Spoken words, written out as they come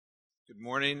Good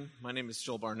morning. My name is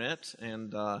Joel Barnett,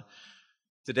 and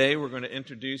today we're going to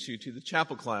introduce you to the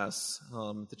chapel class.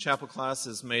 The chapel class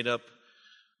is made up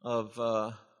of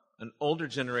an older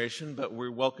generation, but we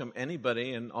welcome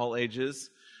anybody in all ages.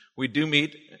 We do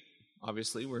meet,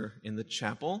 obviously, we're in the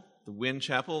chapel. The Wynn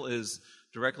Chapel is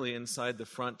directly inside the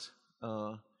front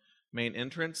main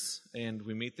entrance, and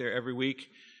we meet there every week,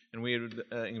 and we would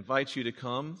invite you to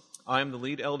come. I am the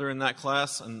lead elder in that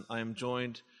class, and I am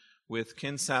joined with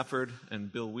Ken Safford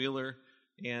and Bill Wheeler,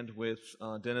 and with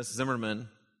Dennis Zimmerman,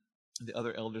 the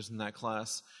other elders in that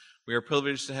class. We are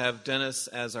privileged to have Dennis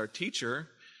as our teacher,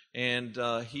 and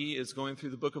he is going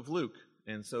through the book of Luke.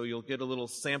 And so you'll get a little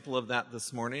sample of that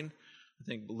this morning. I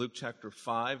think Luke chapter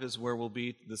 5 is where we'll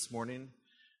be this morning.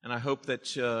 And I hope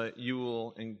that you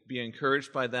will be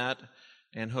encouraged by that,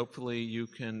 and hopefully you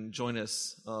can join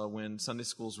us when Sunday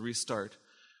schools restart.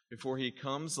 Before he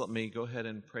comes, let me go ahead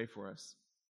and pray for us.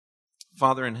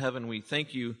 Father in heaven, we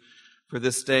thank you for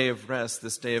this day of rest,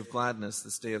 this day of gladness,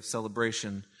 this day of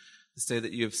celebration, this day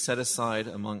that you have set aside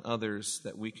among others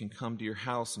that we can come to your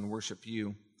house and worship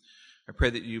you. I pray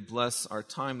that you bless our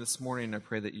time this morning. I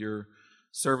pray that your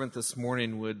servant this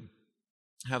morning would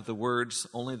have the words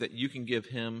only that you can give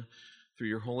him through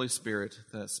your Holy Spirit,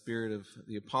 that spirit of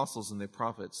the apostles and the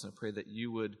prophets. I pray that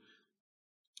you would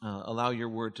allow your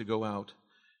word to go out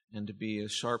and to be a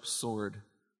sharp sword.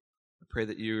 I pray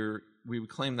that we would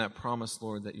claim that promise,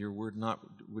 Lord, that your word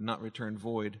would not return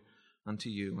void unto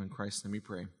you. In Christ's name we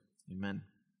pray. Amen.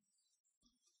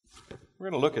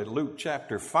 We're going to look at Luke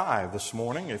chapter 5 this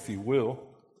morning, if you will.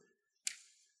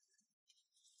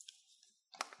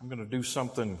 I'm going to do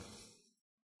something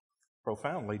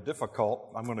profoundly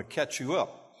difficult. I'm going to catch you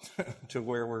up to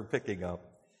where we're picking up.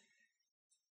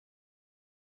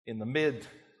 In the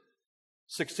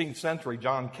mid-16th century,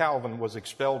 John Calvin was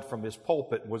expelled from his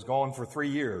pulpit and was gone for 3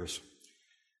 years.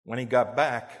 When he got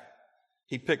back,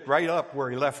 he picked right up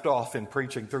where he left off in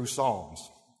preaching through Psalms.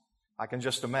 I can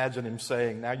just imagine him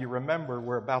saying, now you remember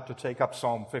we're about to take up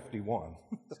Psalm 51.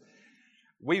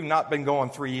 We've not been going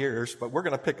 3 years, but we're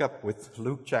going to pick up with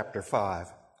Luke chapter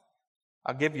 5.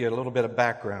 I'll give you a little bit of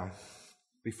background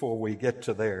before we get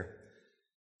to there.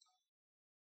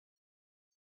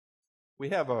 We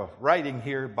have a writing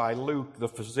here by Luke, the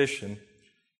physician.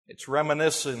 It's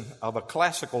reminiscent of a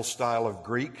classical style of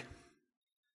Greek.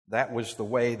 That was the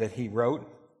way that he wrote.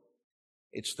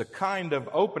 It's the kind of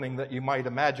opening that you might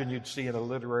imagine you'd see in a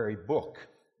literary book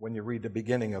when you read the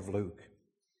beginning of Luke.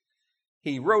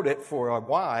 He wrote it for a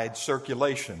wide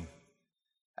circulation,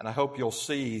 and I hope you'll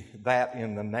see that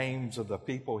in the names of the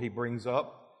people he brings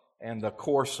up and the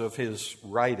course of his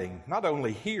writing. Not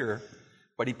only here,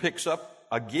 but he picks up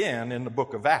again in the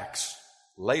book of Acts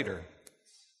later.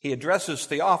 He addresses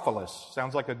Theophilus.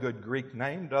 Sounds like a good Greek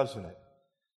name, doesn't it?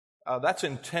 That's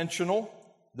intentional.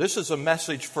 This is a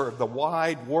message for the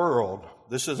wide world.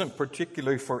 This isn't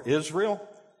particularly for Israel,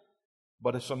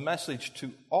 but it's a message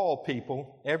to all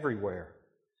people everywhere.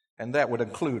 And that would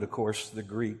include, of course, the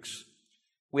Greeks.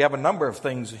 We have a number of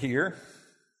things here.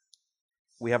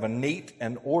 We have a neat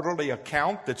and orderly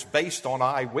account that's based on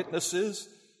eyewitnesses,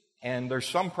 and there's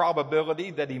some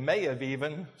probability that he may have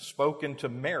even spoken to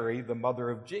Mary, the mother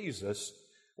of Jesus,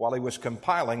 while he was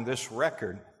compiling this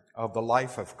record of the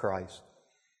life of Christ.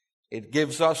 It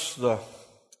gives us,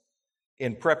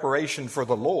 in preparation for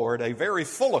the Lord, a very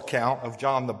full account of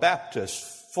John the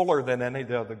Baptist, fuller than any of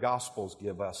the other Gospels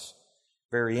give us.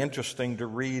 Very interesting to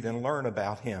read and learn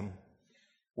about him.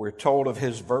 We're told of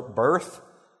his birth,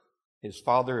 his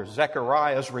father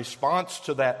Zechariah's response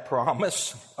to that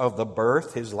promise of the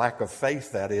birth, his lack of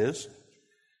faith, that is.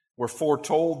 We're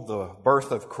foretold the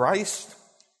birth of Christ,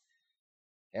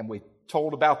 and we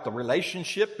told about the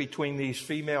relationship between these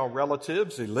female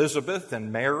relatives, Elizabeth and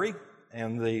Mary,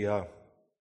 and the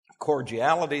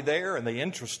cordiality there, and the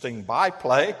interesting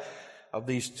byplay of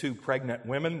these two pregnant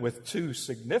women with two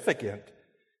significant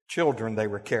children they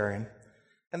were carrying.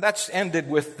 And that's ended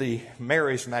with the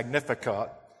Mary's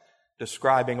Magnificat,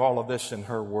 describing all of this in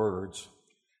her words.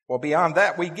 Well, beyond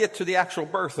that, we get to the actual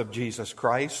birth of Jesus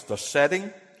Christ, the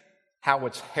setting, how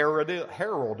it's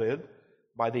heralded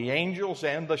by the angels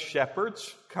and the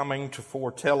shepherds coming to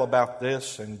foretell about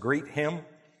this and greet him.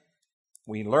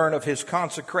 We learn of his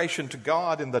consecration to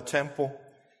God in the temple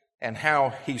and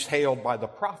how he's hailed by the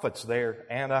prophets there,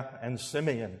 Anna and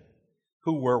Simeon,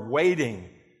 who were waiting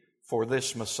for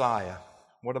this Messiah.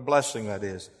 What a blessing that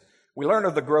is. We learn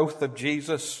of the growth of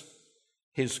Jesus,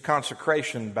 his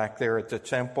consecration back there at the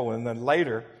temple, and then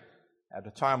later, at the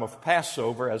time of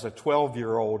Passover, as a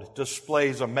 12-year-old,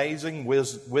 displays amazing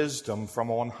wisdom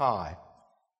from on high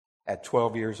at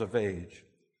 12 years of age.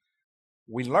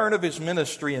 We learn of his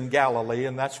ministry in Galilee,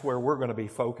 and that's where we're going to be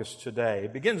focused today.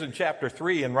 It begins in chapter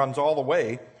 3 and runs all the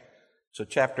way to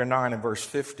chapter 9 and verse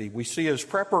 50. We see his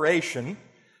preparation.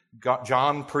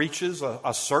 John preaches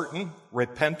a certain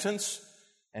repentance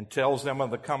and tells them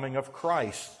of the coming of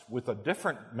Christ with a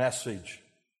different message,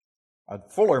 a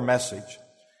fuller message.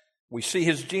 We see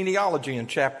his genealogy in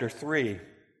chapter 3.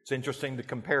 It's interesting to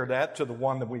compare that to the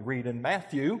one that we read in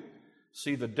Matthew.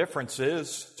 See the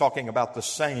differences, talking about the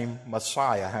same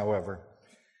Messiah, however.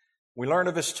 We learn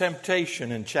of his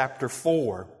temptation in chapter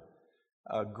 4.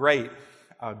 A great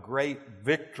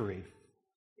victory.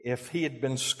 If he had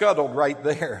been scuttled right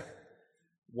there,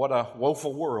 what a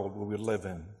woeful world we would live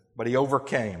in. But he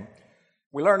overcame.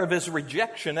 We learn of his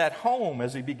rejection at home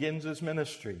as he begins his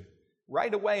ministry.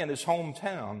 Right away in his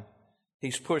hometown,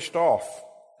 he's pushed off.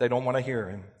 They don't want to hear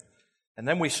him. And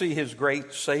then we see his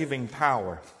great saving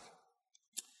power.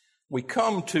 We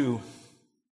come to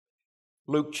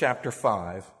Luke chapter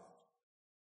 5.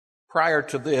 Prior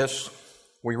to this,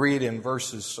 we read in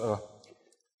verses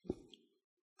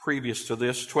previous to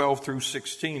this, 12 through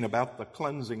 16, about the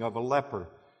cleansing of a leper.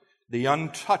 The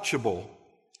untouchable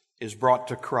is brought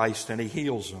to Christ and he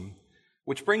heals him,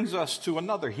 which brings us to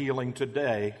another healing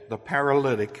today, the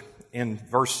paralytic in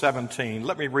verse 17.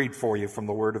 Let me read for you from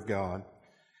the Word of God.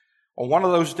 On one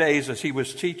of those days as he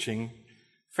was teaching,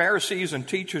 Pharisees and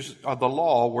teachers of the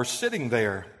law were sitting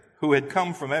there who had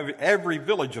come from every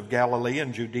village of Galilee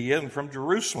and Judea and from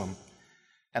Jerusalem,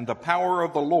 and the power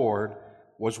of the Lord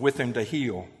was with him to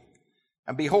heal.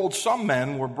 And behold, some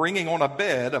men were bringing on a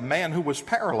bed a man who was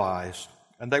paralyzed,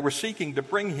 and they were seeking to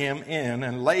bring him in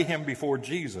and lay him before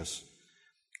Jesus.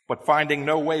 But finding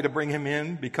no way to bring him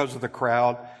in because of the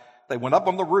crowd, they went up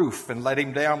on the roof and let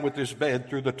him down with his bed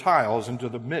through the tiles into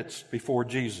the midst before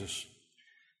Jesus.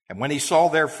 And when he saw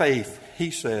their faith,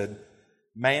 he said,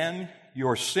 "Man,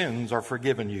 your sins are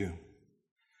forgiven you."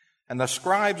 And the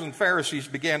scribes and Pharisees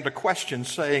began to question,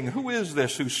 saying, "Who is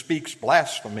this who speaks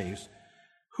blasphemies?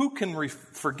 Who can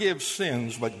forgive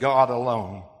sins but God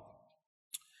alone?"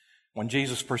 When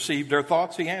Jesus perceived their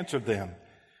thoughts, he answered them,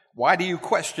 "Why do you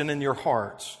question in your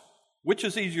hearts? Which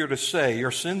is easier to say,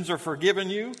 'Your sins are forgiven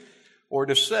you,' or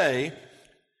to say,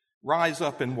 'Rise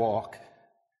up and walk'?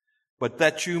 But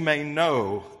that you may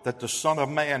know that the Son of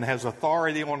Man has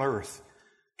authority on earth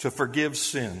to forgive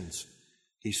sins,"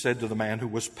 he said to the man who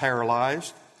was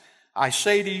paralyzed, "I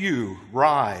say to you,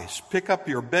 rise, pick up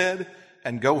your bed,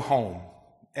 and go home."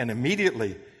 And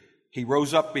immediately he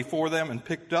rose up before them and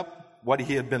picked up what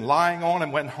he had been lying on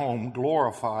and went home,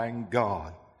 glorifying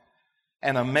God.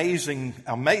 And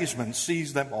amazement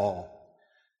seized them all.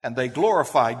 And they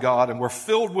glorified God and were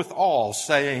filled with awe,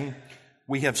 saying,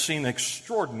 "We have seen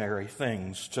extraordinary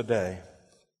things today."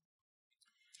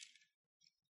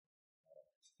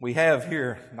 We have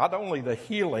here not only the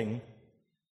healing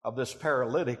of this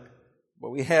paralytic,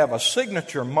 but we have a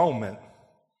signature moment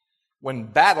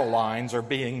when battle lines are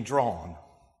being drawn.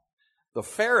 The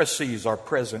Pharisees are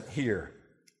present here,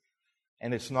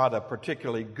 and it's not a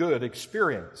particularly good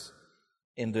experience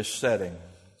in this setting.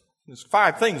 There's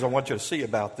 5 things I want you to see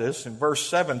about this. In verse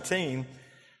 17,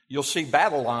 you'll see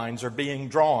battle lines are being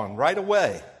drawn right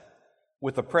away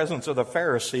with the presence of the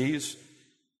Pharisees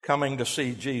coming to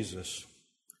see Jesus.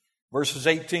 Verses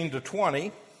 18 to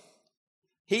 20,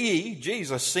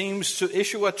 Jesus, seems to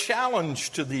issue a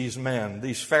challenge to these men,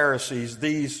 these Pharisees,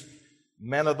 these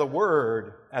men of the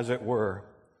Word, as it were.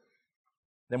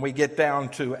 Then we get down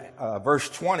to verse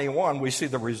 21, we see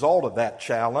the result of that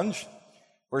challenge.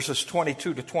 Verses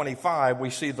 22 to 25, we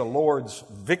see the Lord's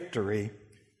victory.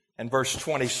 And verse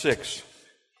 26,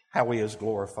 how he is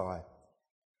glorified.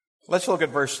 Let's look at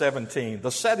verse 17,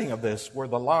 the setting of this, where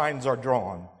the lines are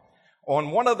drawn. On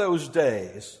one of those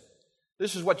days,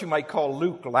 this is what you might call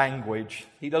Luke language.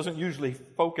 He doesn't usually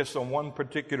focus on one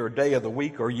particular day of the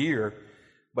week or year,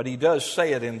 but he does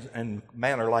say it in a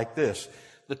manner like this.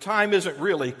 The time isn't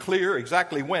really clear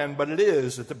exactly when, but it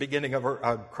is at the beginning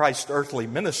of Christ's earthly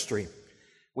ministry.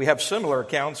 We have similar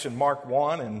accounts in Mark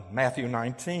 1 and Matthew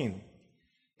 19.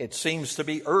 It seems to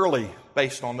be early,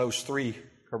 based on those 3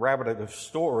 corroborative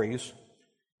stories,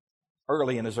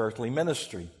 early in his earthly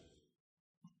ministry.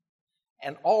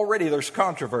 And already there's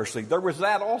controversy. There was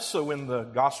that also in the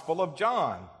Gospel of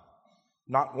John.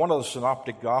 Not one of the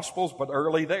synoptic Gospels, but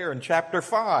early there in chapter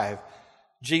 5.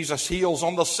 Jesus heals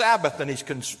on the Sabbath and he's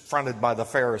confronted by the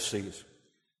Pharisees.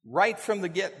 Right from the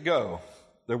get-go,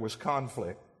 there was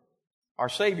conflict. Our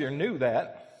Savior knew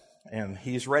that, and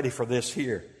he's ready for this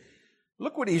here.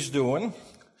 Look what he's doing.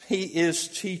 He is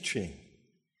teaching.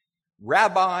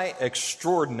 Rabbi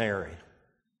extraordinary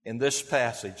in this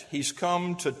passage. He's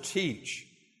come to teach.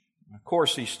 Of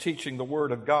course, he's teaching the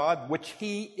Word of God, which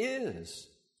he is.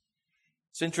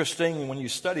 It's interesting when you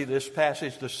study this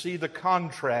passage to see the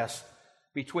contrast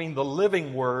between the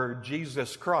living Word,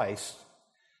 Jesus Christ,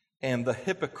 and the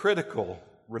hypocritical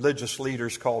religious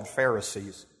leaders called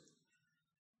Pharisees.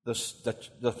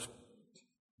 The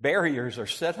barriers are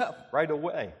set up right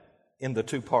away in the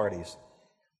two parties.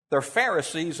 They're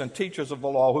Pharisees and teachers of the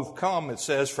law who've come, it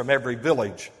says, from every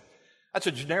village. That's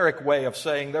a generic way of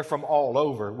saying they're from all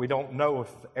over. We don't know if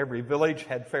every village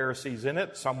had Pharisees in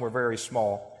it. Some were very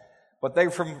small. But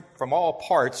they're from all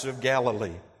parts of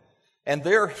Galilee. And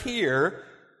they're here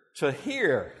to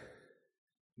hear,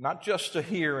 not just to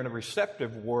hear in a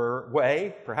receptive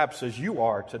way, perhaps as you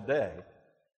are today,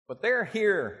 but they're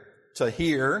here to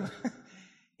hear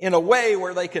in a way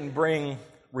where they can bring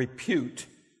repute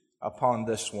upon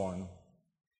this one.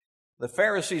 The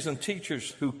Pharisees and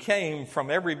teachers who came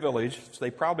from every village, they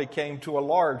probably came to a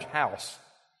large house.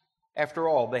 After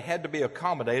all, they had to be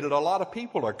accommodated. A lot of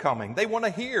people are coming. They want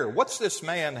to hear, what's this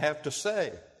man have to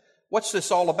say? What's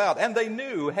this all about? And they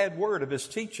had word of his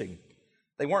teaching.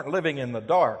 They weren't living in the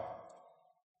dark.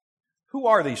 Who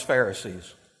are these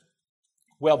Pharisees?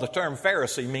 Well, the term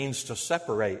Pharisee means to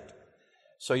separate.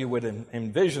 So you would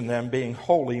envision them being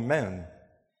holy men.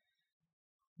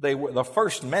 The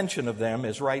first mention of them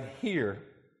is right here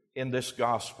in this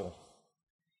gospel.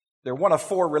 They're one of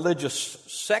four religious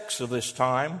sects of this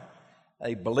time.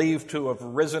 They believed to have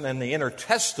arisen in the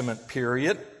intertestament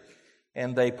period,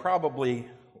 and they probably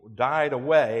died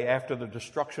away after the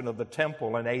destruction of the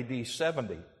temple in AD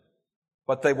 70.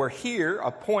 But they were here,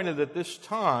 appointed at this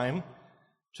time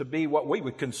to be what we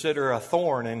would consider a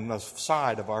thorn in the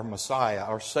side of our Messiah,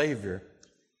 our Savior.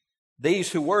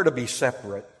 These who were to be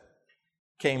separate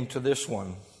came to this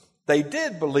one. They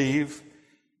did believe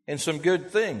in some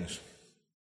good things,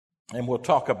 and we'll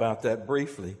talk about that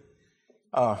briefly.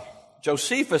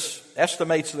 Josephus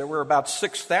estimates there were about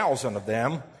 6,000 of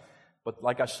them, but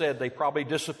like I said, they probably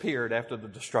disappeared after the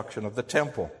destruction of the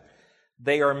temple.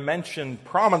 They are mentioned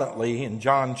prominently in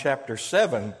John chapter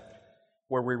 7,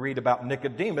 where we read about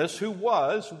Nicodemus, who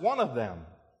was one of them.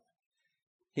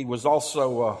 He was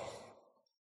also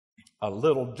a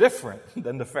little different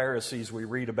than the Pharisees we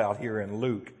read about here in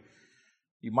Luke.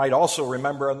 You might also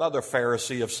remember another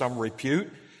Pharisee of some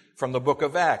repute from the book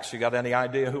of Acts. You got any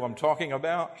idea who I'm talking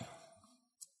about?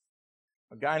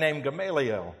 A guy named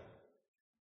Gamaliel,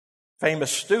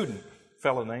 famous student,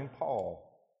 fellow named Paul.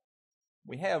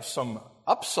 We have some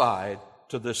upside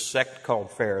to this sect called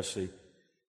Pharisee,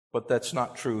 but that's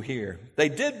not true here. They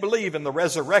did believe in the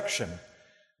resurrection.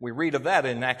 We read of that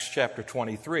in Acts chapter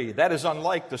 23. That is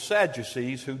unlike the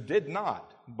Sadducees, who did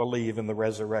not believe in the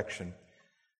resurrection.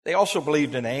 They also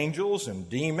believed in angels and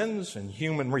demons and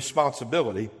human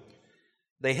responsibility.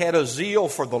 They had a zeal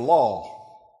for the law.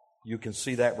 You can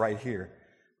see that right here.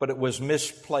 But it was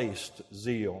misplaced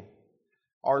zeal.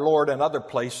 Our Lord in other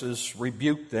places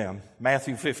rebuked them.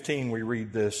 Matthew 15, we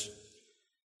read this.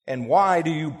 And why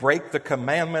do you break the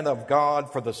commandment of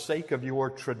God for the sake of your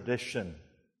tradition?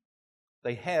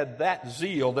 They had that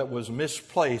zeal that was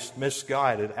misplaced,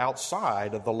 misguided,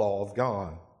 outside of the law of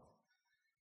God.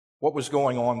 What was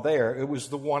going on there? It was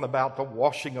the one about the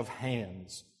washing of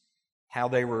hands, how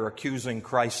they were accusing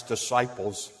Christ's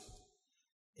disciples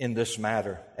in this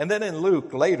matter. And then in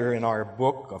Luke, later in our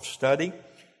book of study,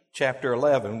 chapter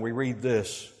 11, we read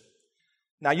this.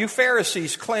 Now you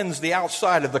Pharisees cleanse the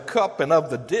outside of the cup and of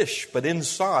the dish, but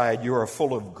inside you are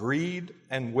full of greed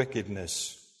and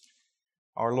wickedness.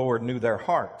 Our Lord knew their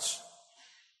hearts.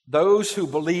 Those who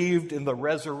believed in the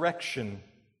resurrection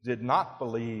did not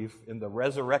believe in the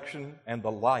resurrection and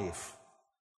the life,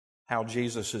 how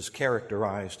Jesus is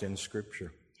characterized in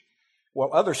Scripture. Well,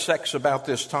 other sects about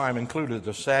this time included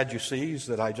the Sadducees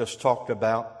that I just talked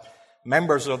about,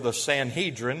 members of the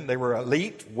Sanhedrin. They were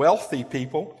elite, wealthy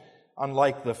people,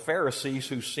 unlike the Pharisees,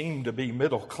 who seemed to be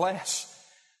middle-class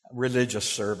religious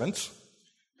servants,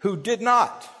 who did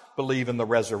not believe in the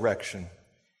resurrection.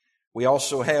 We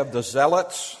also have the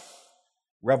Zealots,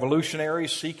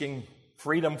 revolutionaries seeking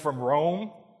freedom from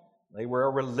Rome. They were a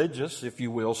religious, if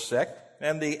you will, sect.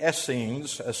 And the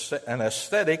Essenes, an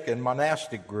aesthetic and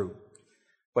monastic group.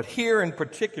 But here in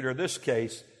particular, this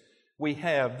case, we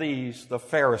have these, the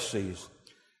Pharisees,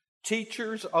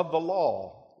 teachers of the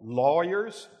law,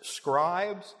 lawyers,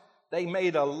 scribes. They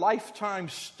made a lifetime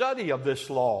study of this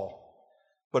law,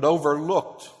 but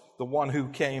overlooked the one who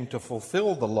came to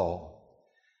fulfill the law.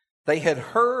 They had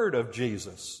heard of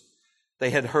Jesus. They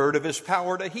had heard of his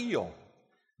power to heal.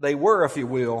 They were, if you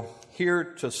will, here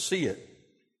to see it.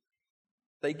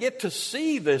 They get to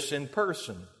see this in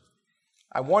person.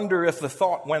 I wonder if the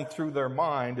thought went through their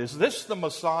mind, is this the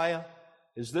Messiah?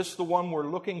 Is this the one we're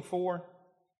looking for?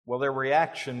 Well, their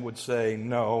reaction would say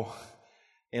no.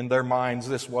 In their minds,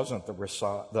 this wasn't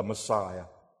the Messiah.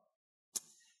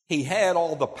 He had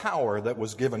all the power that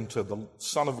was given to the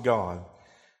Son of God,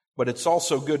 but it's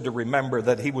also good to remember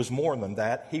that he was more than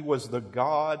that. He was the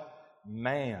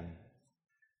God-man.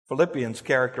 Philippians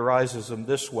characterizes him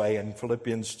this way in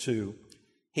Philippians 2.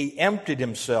 He emptied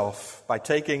himself by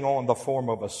taking on the form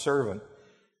of a servant,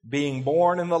 being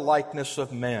born in the likeness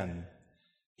of men.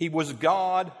 He was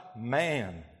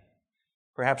God-man.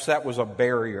 Perhaps that was a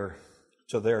barrier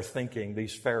to their thinking,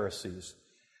 these Pharisees.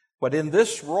 But in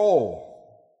this role,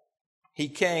 he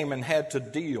came and had to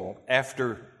deal,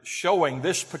 after showing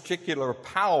this particular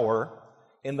power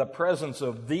in the presence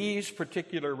of these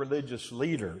particular religious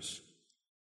leaders.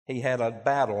 He had a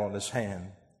battle on his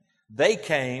hand. They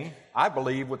came, I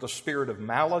believe, with a spirit of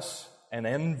malice and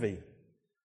envy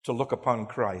to look upon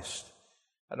Christ.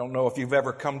 I don't know if you've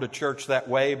ever come to church that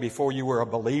way before you were a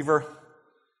believer.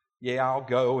 Yeah, I'll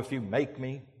go if you make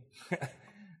me.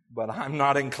 But I'm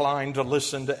not inclined to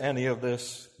listen to any of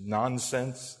this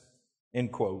nonsense, in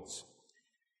quotes.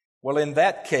 Well, in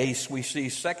that case,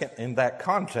 in that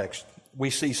context, we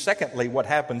see secondly what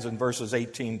happens in verses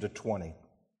 18 to 20.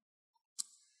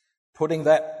 Putting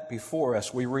that before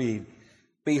us, we read,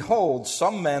 "Behold,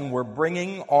 some men were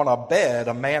bringing on a bed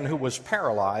a man who was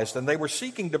paralyzed, and they were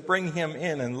seeking to bring him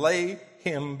in and lay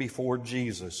him before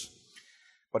Jesus.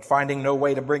 But finding no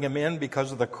way to bring him in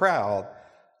because of the crowd,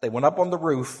 they went up on the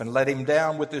roof and let him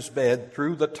down with his bed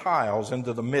through the tiles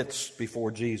into the midst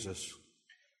before Jesus.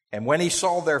 And when he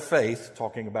saw their faith,"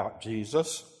 talking about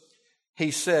Jesus,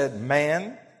 "he said,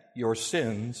 'Man, your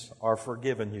sins are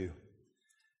forgiven you.'"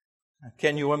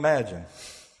 Can you imagine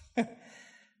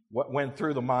what went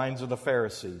through the minds of the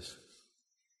Pharisees?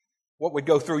 What would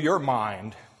go through your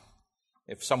mind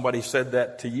if somebody said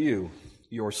that to you?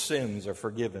 Your sins are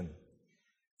forgiven.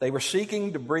 They were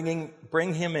seeking to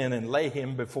bring him in and lay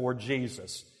him before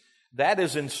Jesus. That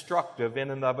is instructive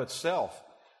in and of itself.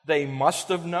 They must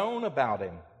have known about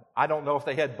him. I don't know if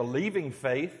they had believing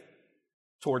faith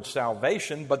towards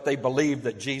salvation, but they believed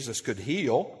that Jesus could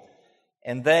heal.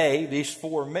 And these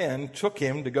four men, took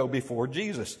him to go before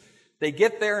Jesus. They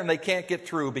get there and they can't get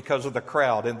through because of the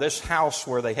crowd. In this house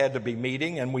where they had to be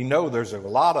meeting, and we know there's a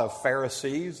lot of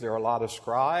Pharisees, there are a lot of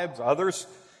scribes, others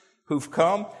who've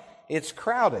come, it's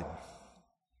crowded.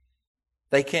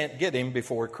 They can't get him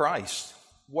before Christ.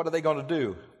 What are they going to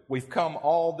do? We've come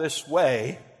all this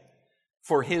way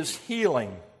for his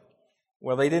healing.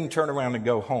 Well, they didn't turn around and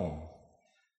go home.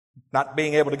 Not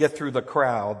being able to get through the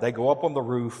crowd, they go up on the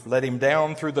roof, let him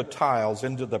down through the tiles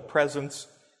into the presence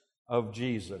of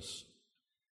Jesus.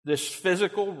 This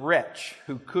physical wretch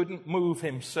who couldn't move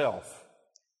himself,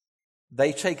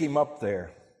 they take him up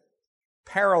there,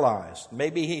 paralyzed.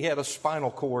 Maybe he had a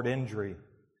spinal cord injury,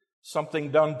 something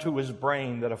done to his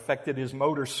brain that affected his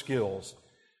motor skills.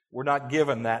 We're not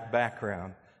given that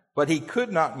background. But he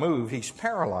could not move. He's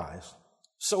paralyzed.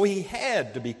 So he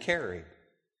had to be carried.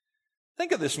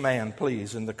 Think of this man,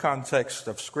 please, in the context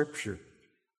of Scripture.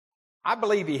 I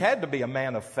believe he had to be a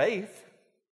man of faith.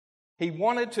 He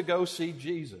wanted to go see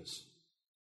Jesus.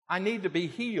 I need to be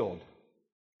healed.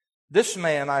 This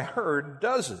man, I heard,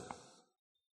 does it.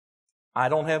 I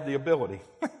don't have the ability,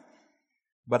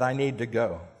 but I need to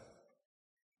go.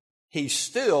 He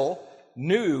still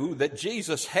knew that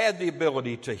Jesus had the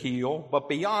ability to heal, but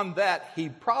beyond that, he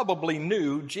probably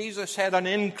knew Jesus had an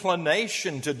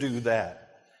inclination to do that.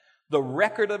 The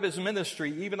record of his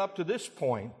ministry, even up to this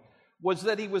point, was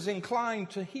that he was inclined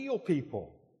to heal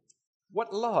people.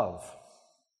 What love,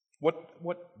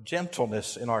 what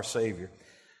gentleness in our Savior.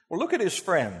 Well, look at his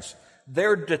friends.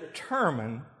 They're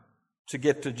determined to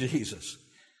get to Jesus.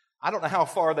 I don't know how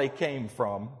far they came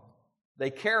from. They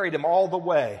carried him all the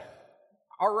way.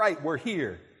 All right, we're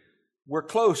here. We're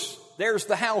close. There's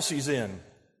the house he's in.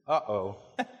 Uh-oh.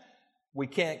 We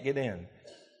can't get in.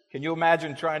 Can you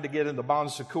imagine trying to get in the Bon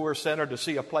Secours Center to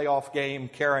see a playoff game,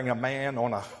 carrying a man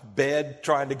on a bed,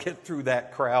 trying to get through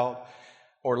that crowd?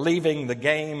 Or leaving the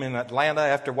game in Atlanta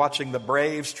after watching the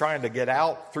Braves, trying to get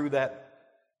out through that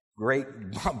great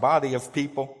body of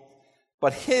people?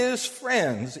 But his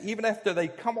friends, even after they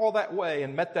come all that way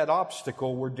and met that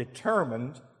obstacle, were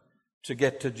determined to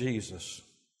get to Jesus.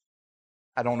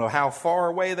 I don't know how far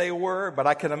away they were, but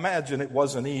I can imagine it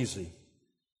wasn't easy.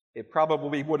 It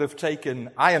probably would have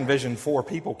taken, I envision 4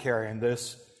 people carrying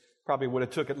this. Probably would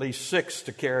have took at least 6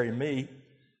 to carry me.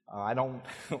 I don't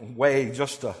weigh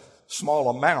just a small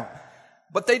amount.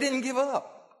 But they didn't give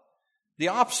up. The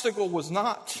obstacle was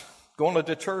not going to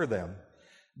deter them.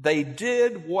 They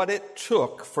did what it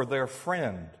took for their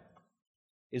friend.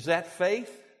 Is that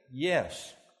faith?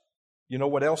 Yes. You know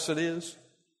what else it is?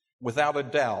 Without a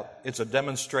doubt, it's a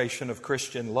demonstration of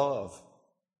Christian love.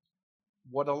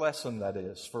 What a lesson that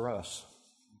is for us.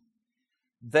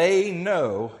 They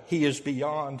know he is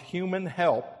beyond human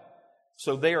help,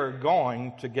 so they are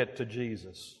going to get to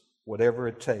Jesus, whatever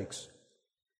it takes.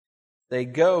 They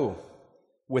go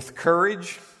with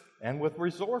courage and with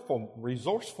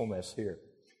resourcefulness here.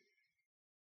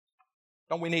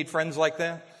 Don't we need friends like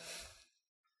that?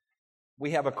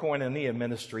 We have a koinonia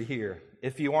ministry here.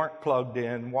 If you aren't plugged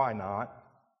in, why not?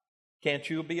 Can't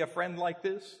you be a friend like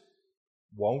this?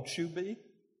 Won't you be?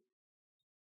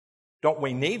 Don't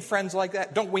we need friends like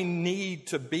that? Don't we need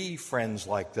to be friends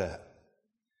like that?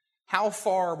 How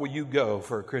far will you go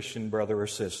for a Christian brother or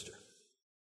sister?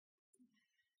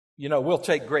 You know, we'll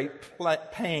take great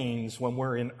pains when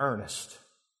we're in earnest.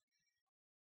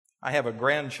 I have a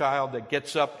grandchild that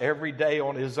gets up every day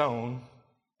on his own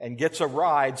and gets a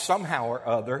ride somehow or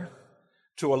other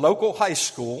to a local high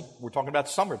school, we're talking about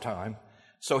summertime,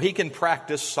 so he can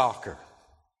practice soccer.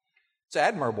 It's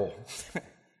admirable.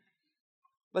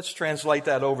 Let's translate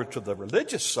that over to the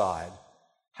religious side.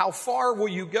 How far will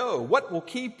you go? What will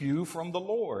keep you from the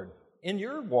Lord in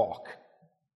your walk?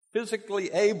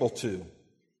 Physically able to.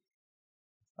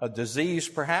 A disease,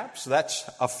 perhaps, that's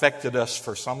affected us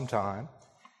for some time.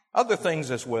 Other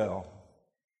things as well.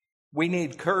 We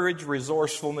need courage,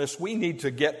 resourcefulness. We need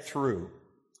to get through.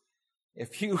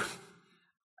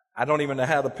 I don't even know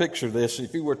how to picture this.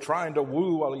 If you were trying to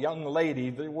woo a young lady,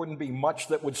 there wouldn't be much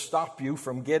that would stop you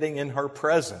from getting in her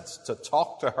presence, to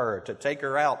talk to her, to take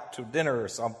her out to dinner or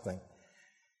something.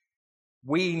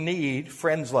 We need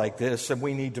friends like this, and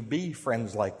we need to be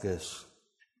friends like this.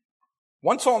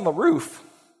 Once on the roof,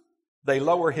 they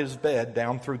lower his bed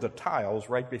down through the tiles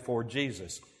right before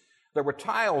Jesus. There were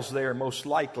tiles there, most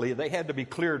likely. They had to be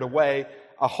cleared away.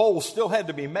 A hole still had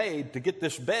to be made to get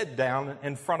this bed down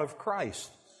in front of Christ.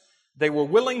 They were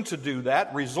willing to do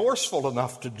that, resourceful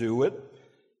enough to do it,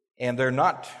 and they're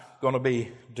not going to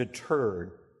be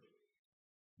deterred.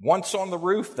 Once on the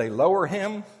roof, they lower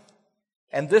him,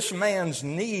 and this man's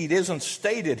need isn't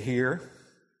stated here,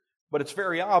 but it's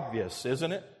very obvious,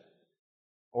 isn't it?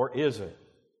 Or is it?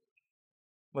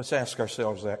 Let's ask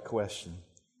ourselves that question.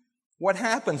 What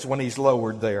happens when he's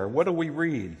lowered there? What do we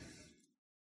read?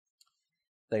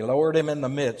 They lowered him in the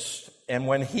midst, and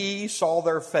when he saw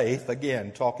their faith,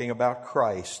 again talking about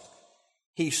Christ,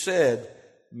 he said,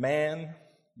 "Man,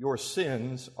 your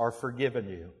sins are forgiven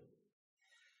you."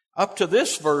 Up to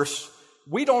this verse,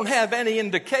 we don't have any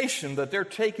indication that they're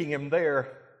taking him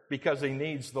there because he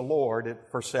needs the Lord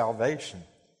for salvation.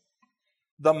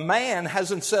 The man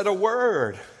hasn't said a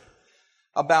word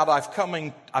about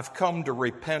I've come to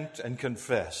repent and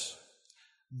confess.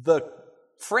 The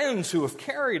friends who have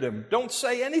carried him don't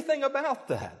say anything about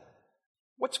that.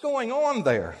 What's going on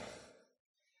there?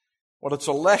 Well, it's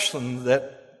a lesson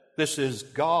that this is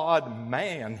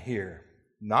God-man here,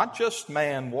 not just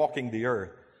man walking the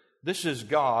earth. This is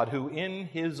God who in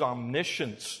his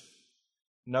omniscience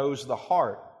knows the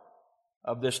heart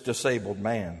of this disabled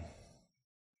man.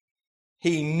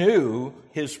 He knew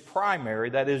his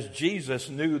primary, that is, Jesus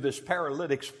knew this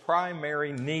paralytic's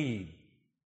primary need,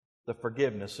 the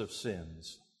forgiveness of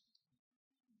sins.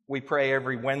 We pray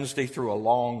every Wednesday through a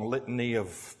long litany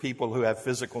of people who have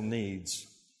physical needs.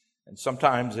 And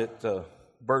sometimes it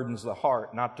burdens the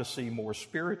heart not to see more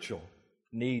spiritual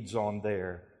needs on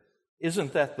there.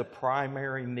 Isn't that the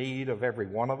primary need of every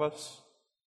one of us?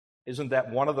 Isn't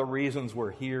that one of the reasons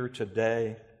we're here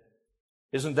today?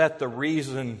 Isn't that the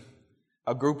reason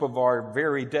a group of our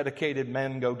very dedicated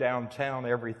men go downtown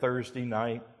every Thursday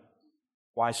night?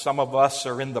 Why some of us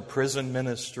are in the prison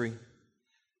ministry?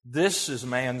 This is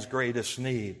man's greatest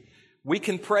need. We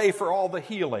can pray for all the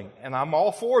healing, and I'm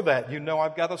all for that. You know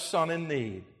I've got a son in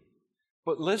need.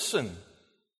 But listen,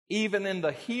 even in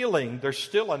the healing, there's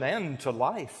still an end to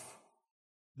life.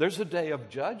 There's a day of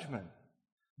judgment.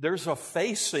 There's a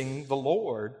facing the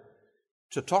Lord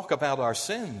to talk about our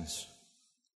sins.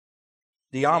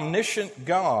 The omniscient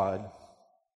God-man,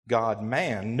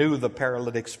 knew the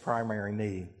paralytic's primary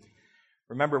need.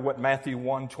 Remember what Matthew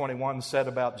 1:21 said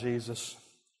about Jesus?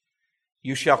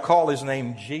 "You shall call his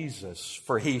name Jesus,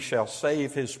 for he shall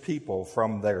save his people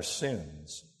from their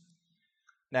sins."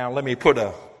 Now, let me put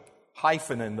a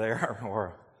hyphen in there,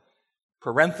 or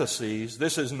parentheses.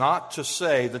 This is not to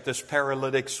say that this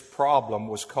paralytic's problem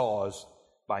was caused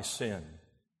by sin.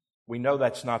 We know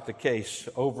that's not the case.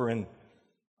 Over in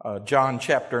John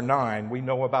chapter 9, we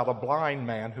know about a blind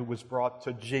man who was brought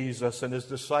to Jesus, and his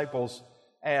disciples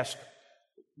asked,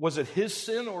 Was it his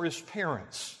sin or his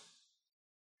parents'?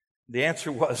 The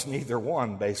answer was neither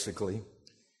one, basically.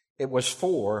 It was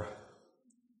for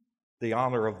the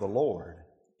honor of the Lord.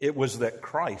 It was that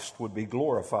Christ would be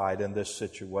glorified in this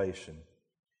situation.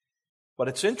 But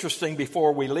it's interesting,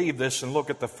 before we leave this and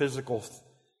look at the physical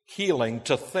healing,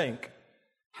 to think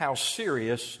how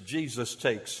serious Jesus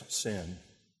takes sin.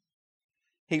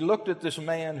 He looked at this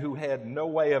man who had no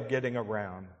way of getting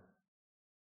around.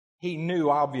 He knew,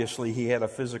 obviously, he had a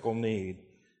physical need,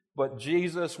 but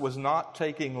Jesus was not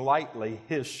taking lightly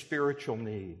his spiritual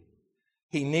need.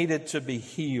 He needed to be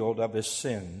healed of his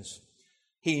sins.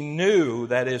 He knew,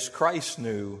 that as Christ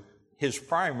knew, his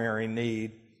primary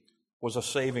need was a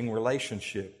saving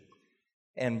relationship.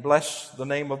 And bless the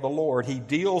name of the Lord, he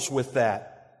deals with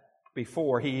that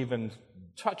before he even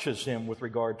touches him with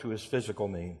regard to his physical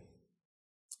need.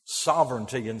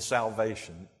 Sovereignty in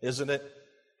salvation, isn't it?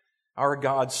 Our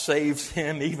God saves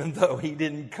him even though he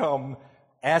didn't come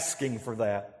asking for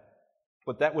that.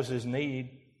 But that was his need,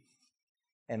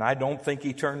 and I don't think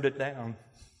he turned it down.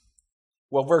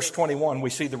 Well, verse 21, we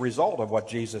see the result of what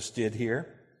Jesus did here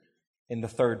in the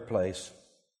third place.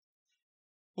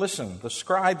 Listen, the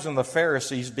scribes and the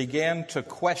Pharisees began to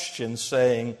question,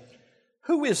 saying,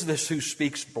 "Who is this who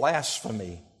speaks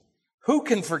blasphemy? Who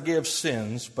can forgive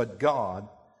sins but God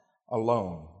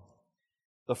alone?"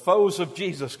 The foes of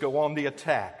Jesus go on the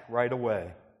attack right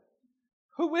away.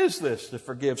 Who is this to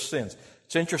forgive sins?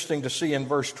 It's interesting to see in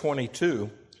verse 22,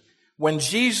 when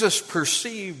Jesus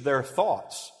perceived their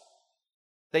thoughts,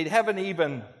 they haven't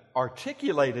even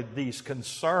articulated these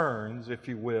concerns, if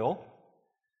you will,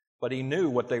 but he knew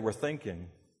what they were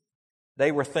thinking.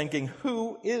 They were thinking,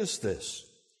 who is this?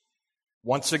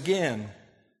 Once again,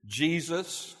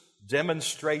 Jesus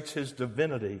demonstrates his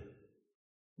divinity,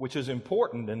 which is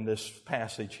important in this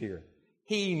passage here.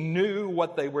 He knew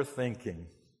what they were thinking.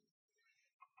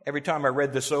 Every time I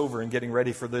read this over and getting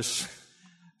ready for this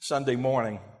Sunday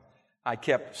morning, I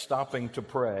kept stopping to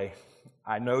pray.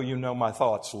 I know you know my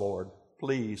thoughts, Lord.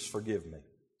 Please forgive me.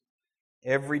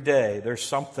 Every day there's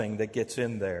something that gets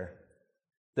in there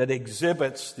that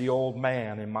exhibits the old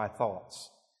man in my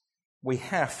thoughts. We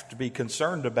have to be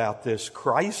concerned about this.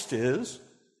 Christ is.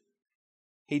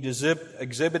 He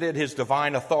exhibited his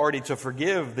divine authority to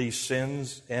forgive these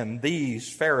sins, and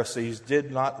these Pharisees did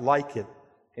not like it.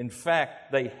 In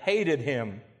fact, they hated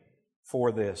him for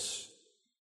this.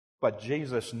 But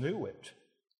Jesus knew it.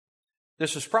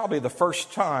 This is probably the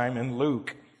first time in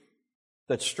Luke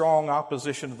that strong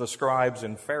opposition to the scribes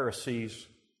and Pharisees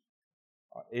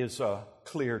is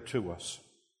clear to us.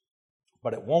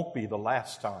 But it won't be the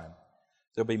last time.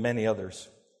 There'll be many others.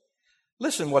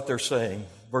 Listen what they're saying,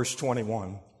 verse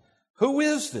 21. Who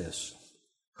is this?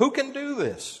 Who can do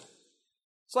this?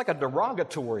 It's like a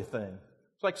derogatory thing.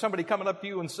 It's like somebody coming up to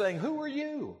you and saying, who are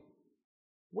you?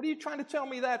 What are you trying to tell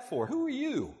me that for? Who are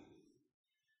you?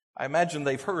 I imagine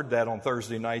they've heard that on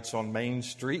Thursday nights on Main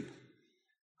Street.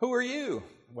 Who are you?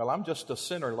 Well, I'm just a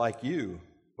sinner like you,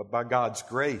 but by God's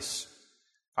grace,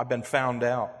 I've been found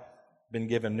out, been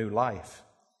given new life.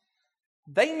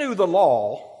 They knew the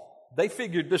law. They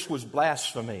figured this was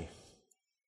blasphemy.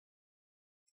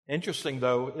 Interesting,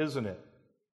 though, isn't it?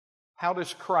 How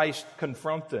does Christ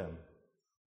confront them?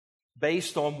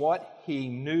 Based on what he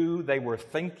knew they were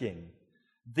thinking.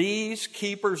 These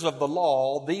keepers of the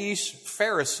law, these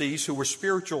Pharisees who were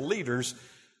spiritual leaders,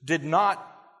 did not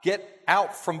get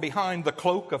out from behind the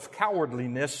cloak of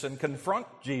cowardliness and confront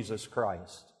Jesus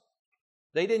Christ.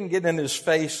 They didn't get in his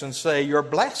face and say, you're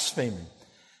blaspheming.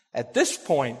 At this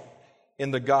point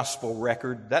in the gospel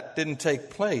record, that didn't take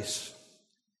place.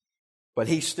 But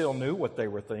he still knew what they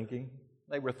were thinking.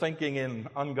 They were thinking in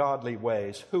ungodly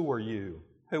ways. Who are you?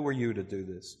 Who are you to do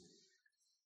this?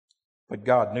 But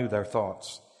God knew their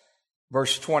thoughts.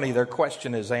 Verse 20, their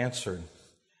question is answered.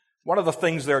 One of the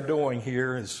things they're doing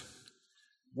here is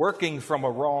working from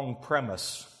a wrong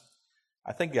premise.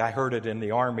 I think I heard it in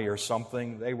the army or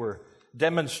something. They were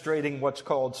demonstrating what's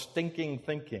called stinking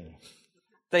thinking.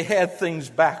 They had things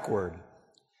backward.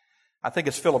 I think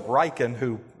it's Philip Ryken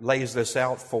who lays this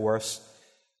out for us.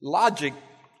 Logic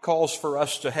calls for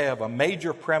us to have a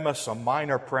major premise, a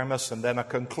minor premise, and then a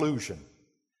conclusion.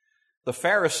 The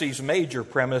Pharisees' major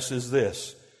premise is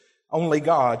this: only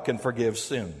God can forgive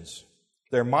sins.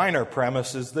 Their minor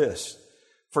premise is this: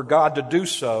 for God to do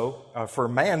so, for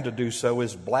man to do so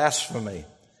is blasphemy.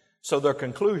 So their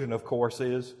conclusion, of course,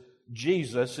 is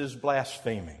Jesus is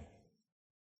blaspheming.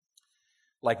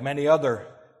 Like many other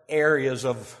areas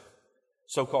of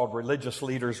so-called religious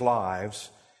leaders' lives,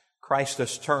 Christ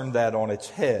has turned that on its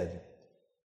head.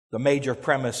 The major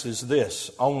premise is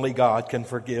this: only God can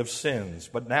forgive sins.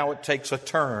 But now it takes a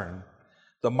turn.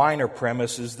 The minor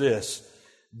premise is this: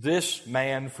 this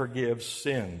man forgives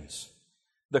sins.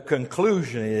 The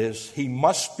conclusion is he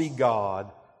must be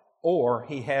God or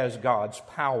he has God's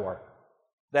power.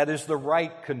 That is the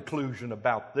right conclusion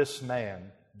about this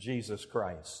man, Jesus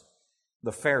Christ.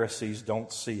 The Pharisees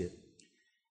don't see it.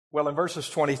 Well, in verses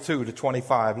 22 to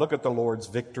 25, look at the Lord's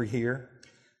victory here.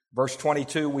 Verse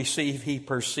 22, we see he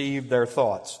perceived their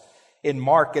thoughts. In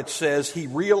Mark, it says he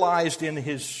realized in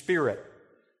his spirit.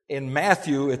 In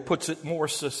Matthew, it puts it more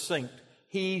succinct.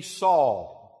 He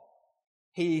saw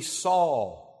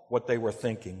what they were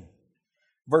thinking.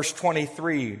 Verse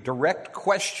 23, direct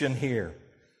question here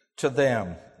to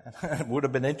them. It would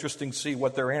have been interesting to see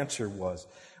what their answer was.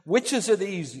 Which is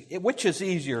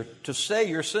easier, to say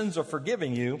your sins are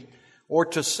forgiven you, or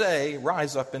to say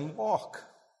rise up and walk?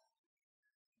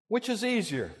 Which is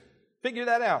easier? Figure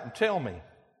that out and tell me.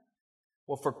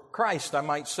 Well, for Christ, I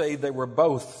might say they were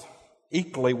both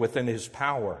equally within his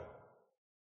power.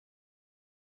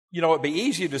 You know, it'd be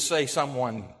easier to say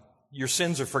someone, your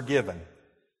sins are forgiven.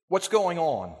 What's going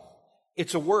on?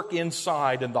 It's a work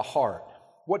inside in the heart.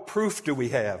 What proof do we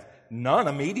have? None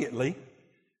immediately.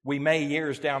 We may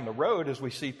years down the road as we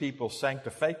see people's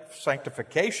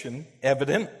sanctification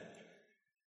evident.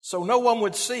 So no one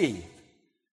would see.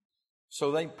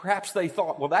 So perhaps they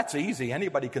thought, well, that's easy.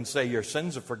 Anybody can say your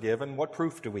sins are forgiven. What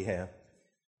proof do we have?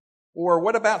 Or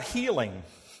what about healing?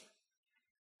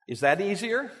 Is that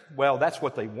easier? Well, that's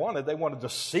what they wanted. They wanted to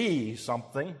see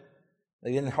something.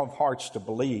 They didn't have hearts to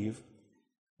believe.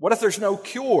 What if there's no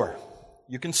cure?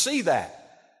 You can see that.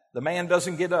 The man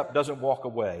doesn't get up, doesn't walk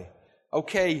away.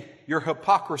 Okay, your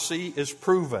hypocrisy is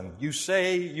proven. You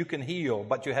say you can heal,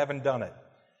 but you haven't done it.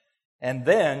 And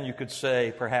then you could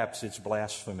say, perhaps it's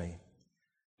blasphemy.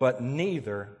 But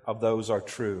neither of those are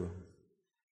true.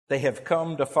 They have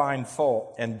come to find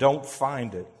fault and don't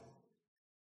find it.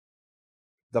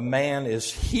 The man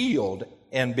is healed,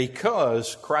 and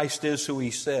because Christ is who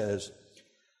he says,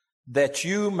 that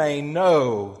you may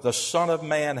know the Son of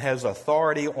Man has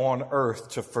authority on earth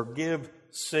to forgive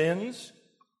sins.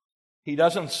 He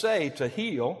doesn't say to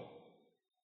heal.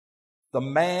 The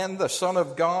man, the Son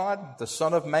of God, the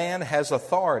Son of Man has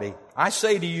authority. I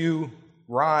say to you,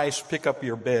 rise, pick up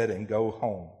your bed, and go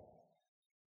home.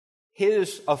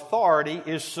 His authority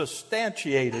is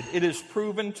substantiated. It is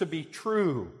proven to be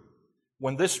true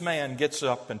when this man gets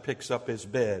up and picks up his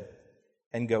bed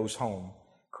and goes home.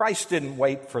 Christ didn't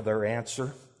wait for their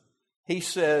answer. He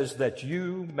says that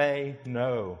you may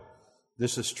know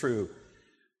this is true.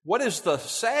 What is the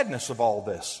sadness of all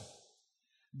this?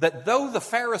 That though the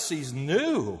Pharisees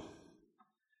knew,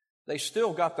 they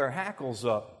still got their hackles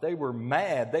up. They were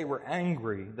mad. They were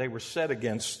angry. They were set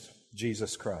against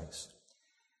Jesus Christ.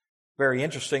 Very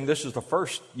interesting. This is the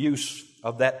first use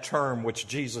of that term which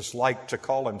Jesus liked to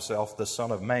call himself, the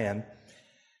Son of Man.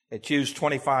 It's used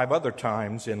 25 other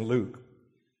times in Luke.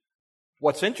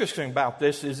 What's interesting about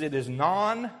this is it is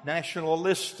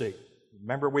non-nationalistic.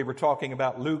 Remember we were talking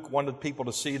about Luke wanted people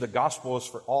to see the gospel is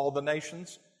for all the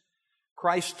nations?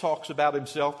 Christ talks about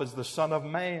himself as the Son of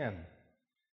Man.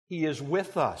 He is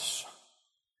with us.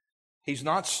 He's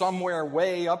not somewhere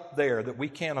way up there that we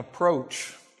can't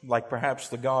approach, like perhaps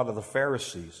the God of the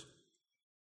Pharisees.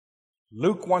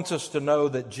 Luke wants us to know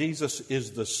that Jesus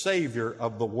is the Savior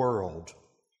of the world.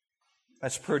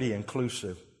 That's pretty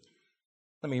inclusive.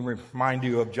 Let me remind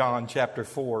you of John chapter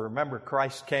 4. Remember,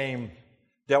 Christ came,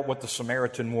 dealt with the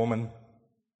Samaritan woman.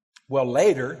 Well,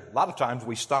 later, a lot of times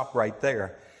we stop right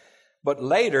there. But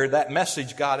later, that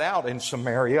message got out in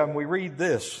Samaria, and we read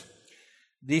this.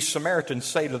 These Samaritans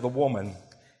say to the woman,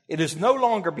 "It is no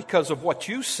longer because of what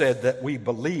you said that we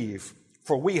believe,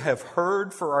 for we have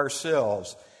heard for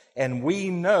ourselves, and we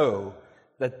know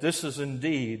that this is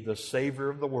indeed the Savior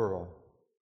of the world."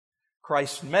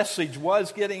 Christ's message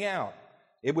was getting out.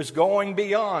 It was going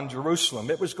beyond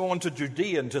Jerusalem. It was going to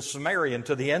Judea and to Samaria and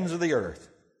to the ends of the earth.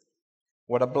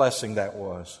 What a blessing that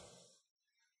was.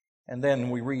 And then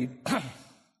we read,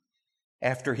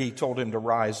 after he told him to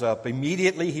rise up,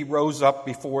 immediately he rose up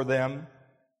before them.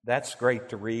 That's great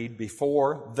to read.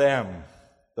 Before them,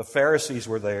 the Pharisees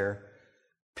were there,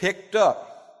 picked up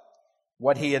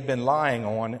what he had been lying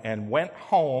on and went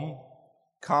home,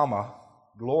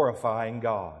 glorifying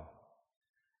God.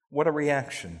 What a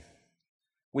reaction.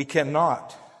 We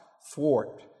cannot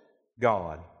thwart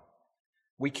God.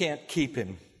 We can't keep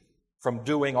him from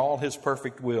doing all his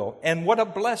perfect will. And what a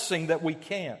blessing that we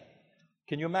can't.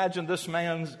 Can you imagine this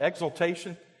man's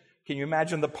exultation? Can you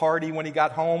imagine the party when he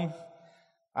got home?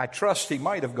 I trust he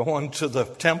might have gone to the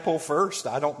temple first.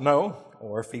 I don't know.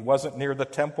 Or if he wasn't near the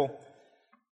temple,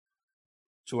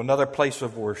 to another place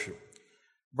of worship.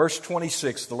 Verse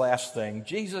 26, the last thing.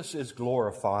 Jesus is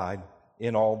glorified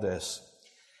in all this.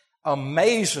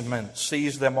 Amazement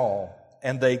seized them all,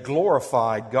 and they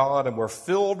glorified God and were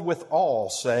filled with awe,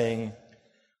 saying,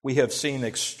 "We have seen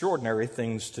extraordinary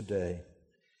things today."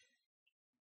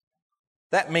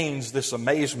 That means this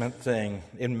amazement thing.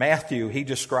 In Matthew, he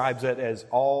describes it as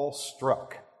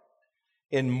awe-struck.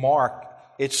 In Mark,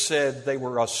 it said they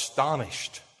were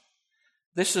astonished.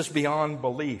 This is beyond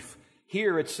belief.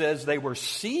 Here it says they were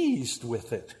seized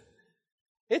with it.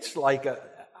 It's like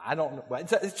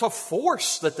it's a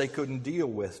force that they couldn't deal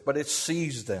with, but it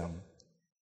seized them.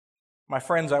 My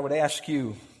friends, I would ask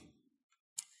you, have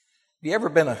you ever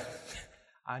been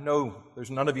I know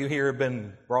there's none of you here have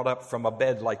been brought up from a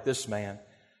bed like this man,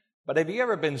 but have you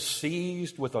ever been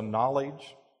seized with a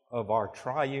knowledge of our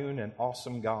triune and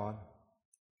awesome God?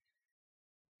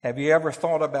 Have you ever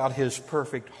thought about His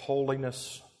perfect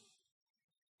holiness,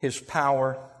 His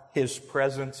power, His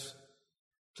presence,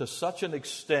 to such an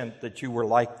extent that you were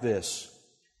like this,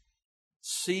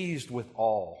 seized with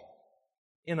awe,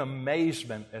 in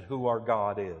amazement at who our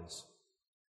God is?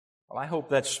 Well, I hope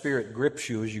that spirit grips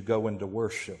you as you go into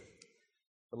worship.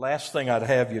 The last thing I'd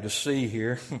have you to see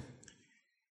here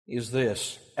is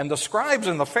this. And the scribes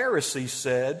and the Pharisees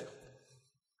said,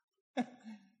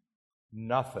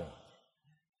 nothing.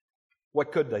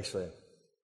 What could they say?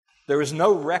 There is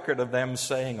no record of them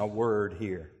saying a word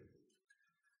here.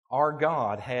 Our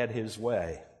God had His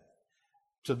way.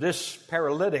 To this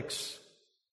paralytic's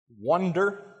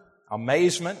wonder,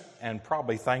 amazement, and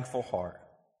probably thankful heart.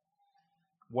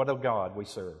 What a God we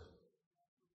serve.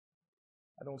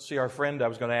 I don't see our friend I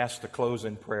was going to ask to close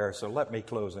in prayer, so let me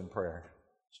close in prayer.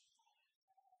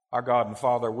 Our God and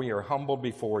Father, we are humbled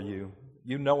before You.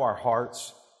 You know our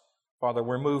hearts. Father,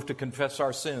 we're moved to confess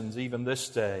our sins even this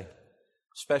day,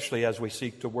 especially as we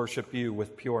seek to worship You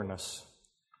with pureness.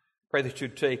 Pray that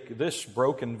You'd take this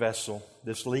broken vessel,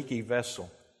 this leaky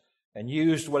vessel, and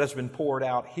use what has been poured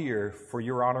out here for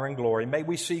Your honor and glory. May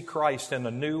we see Christ in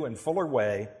a new and fuller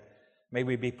way. May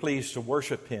we be pleased to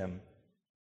worship Him,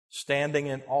 standing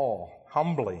in awe,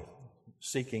 humbly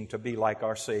seeking to be like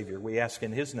our Savior. We ask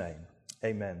in His name.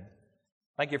 Amen.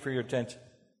 Thank you for your attention.